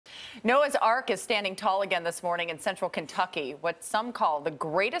Noah's Ark is standing tall again this morning in central Kentucky. What some call the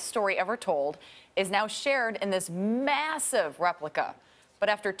greatest story ever told is now shared in this massive replica. But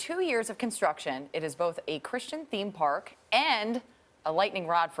after 2 years of construction, it is both a Christian theme park and a lightning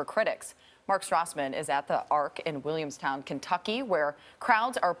rod for critics. Mark Strassmann is at the Ark in Williamstown, Kentucky, where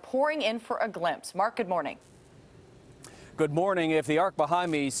crowds are pouring in for a glimpse. Mark, good morning. Good morning. If the Ark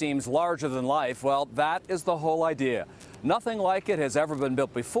behind me seems larger than life, well, that is the whole idea. Nothing like it has ever been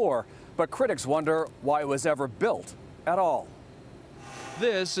built before, but critics wonder why it was ever built at all.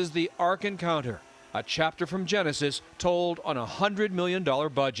 This is the Ark Encounter, a chapter from Genesis told on a $100 million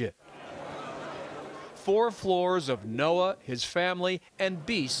budget. 4 floors of Noah, his family, and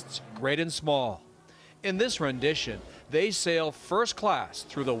beasts great and small. In this rendition, they sail first class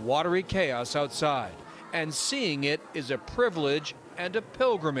through the watery chaos outside, and seeing it is a privilege and a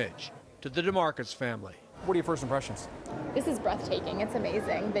pilgrimage to the DeMarcus family. What are your first impressions? This is breathtaking. It's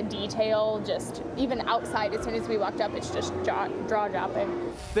amazing. The detail, just even outside, as soon as we walked up, it's just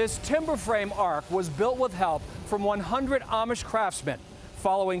jaw-dropping. This timber frame Ark was built with help from 100 Amish craftsmen,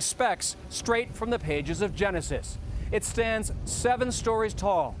 following specs straight from the pages of Genesis. It stands 7 stories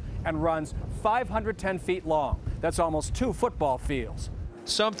tall and runs 510 feet long. That's almost 2 football fields.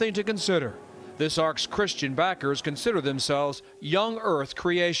 Something to consider. This Ark's Christian backers consider themselves young Earth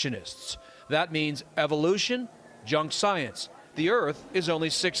creationists. That means evolution, junk science. The Earth is only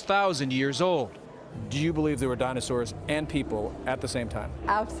 6,000 years old. Do you believe there were dinosaurs and people at the same time?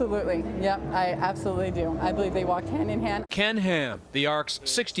 Absolutely. Yep, I absolutely do. I believe they walked hand in hand. Ken Ham, the Ark's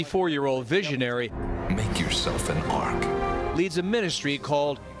 64-year-old visionary, make yourself an Ark, leads a ministry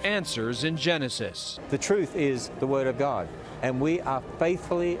called Answers in Genesis. The truth is the Word of God, and we are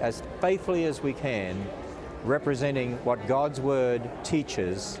faithfully as we can, representing what God's Word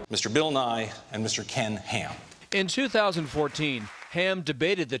teaches. Mr. Bill Nye and Mr. Ken Ham. In 2014, Ham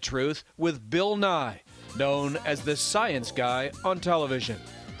debated the truth with Bill Nye, known as the science guy on television.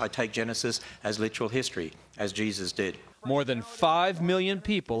 I take Genesis as literal history, as Jesus did. More than 5 million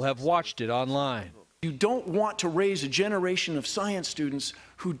people have watched it online. You don't want to raise a generation of science students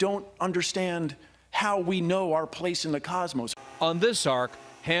who don't understand how we know our place in the cosmos. On this Ark,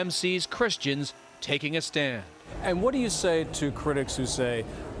 Ham sees Christians taking a stand. And what do you say to critics who say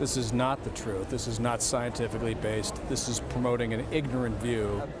this is not the truth, this is not scientifically based, this is promoting an ignorant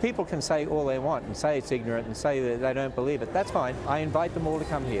view? People can say all they want and say it's ignorant and say that they don't believe it. That's fine. I invite them all to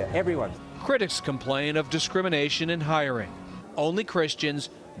come here, everyone. Critics complain of discrimination in hiring. Only Christians,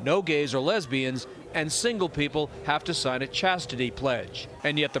 no gays or lesbians, and single people have to sign a chastity pledge.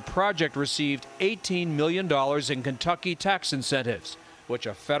 And yet the project received $18 million in Kentucky tax incentives, which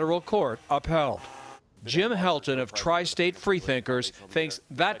a federal court upheld. Jim Helton of Tri-State Freethinkers thinks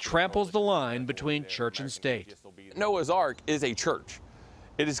that tramples the line between church and state. Noah's Ark is a church.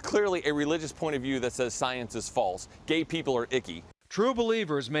 It is clearly a religious point of view that says science is false. Gay people are icky. True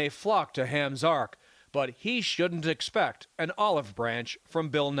believers may flock to Ham's Ark, but he shouldn't expect an olive branch from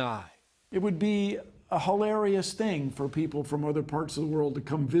Bill Nye. It would be a hilarious thing for people from other parts of the world to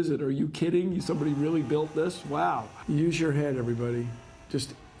come visit. Are you kidding? Somebody really built this? Wow. Use your head, everybody.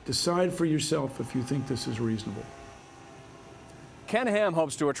 Just decide for yourself if you think this is reasonable. Ken Ham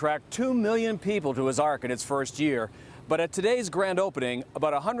hopes to attract 2 million people to his Ark in its first year. But at today's grand opening,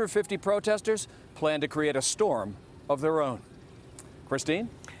 about 150 protesters plan to create a storm of their own. Christine?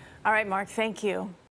 All right, Mark, thank you.